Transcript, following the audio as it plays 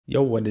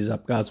Yo, what is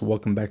up guys?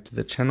 Welcome back to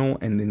the channel,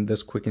 and in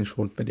this quick and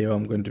short video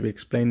I'm going to be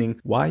explaining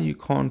why you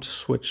can't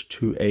switch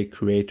to a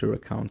creator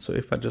account. So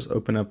if I just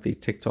open up the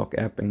TikTok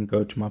app and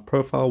go to my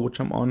profile, which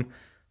I'm on,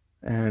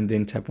 and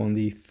then tap on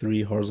the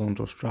three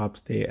horizontal stripes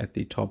there at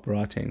the top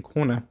right hand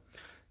corner,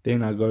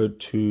 then I go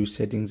to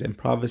settings and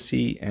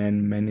privacy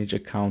and manage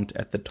account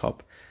at the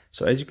top.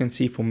 So as you can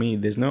see, for me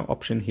there's no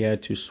option here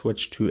to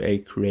switch to a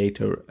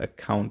creator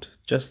account,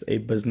 just a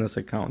business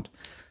account.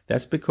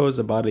 That's because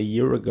about a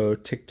year ago,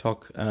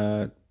 TikTok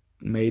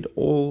made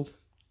all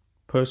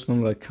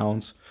personal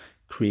accounts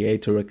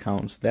creator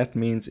accounts. That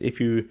means if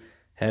you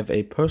have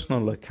a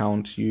personal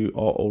account, you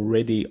are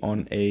already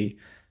on a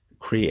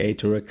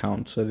creator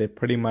account. So they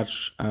pretty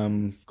much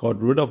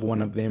got rid of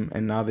one of them,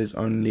 and now there's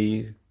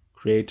only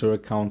creator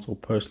accounts or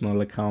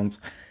personal accounts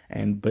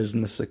and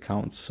business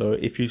accounts. So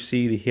if you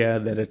see here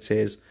that it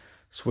says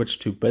switch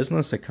to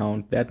business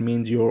account, that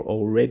means you're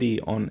already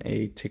on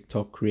a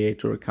TikTok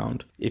creator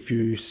account. If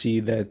you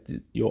see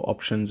that your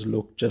options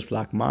look just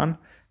like mine,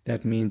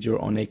 that means you're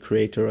on a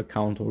creator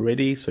account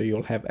already. So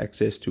you'll have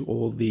access to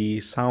all the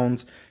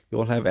sounds,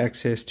 you'll have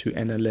access to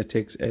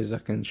analytics, as I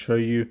can show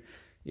you.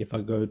 If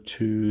I go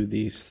to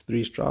these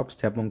three stripes,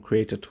 tap on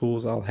creator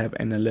tools, I'll have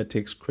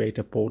analytics,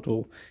 creator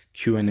portal,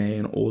 Q&A,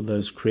 and all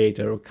those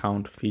creator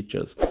account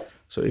features.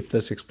 So if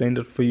this explained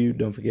it for you,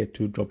 don't forget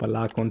to drop a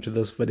like onto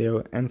this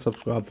video and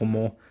subscribe for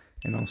more,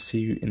 and I'll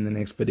see you in the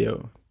next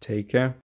video. Take care.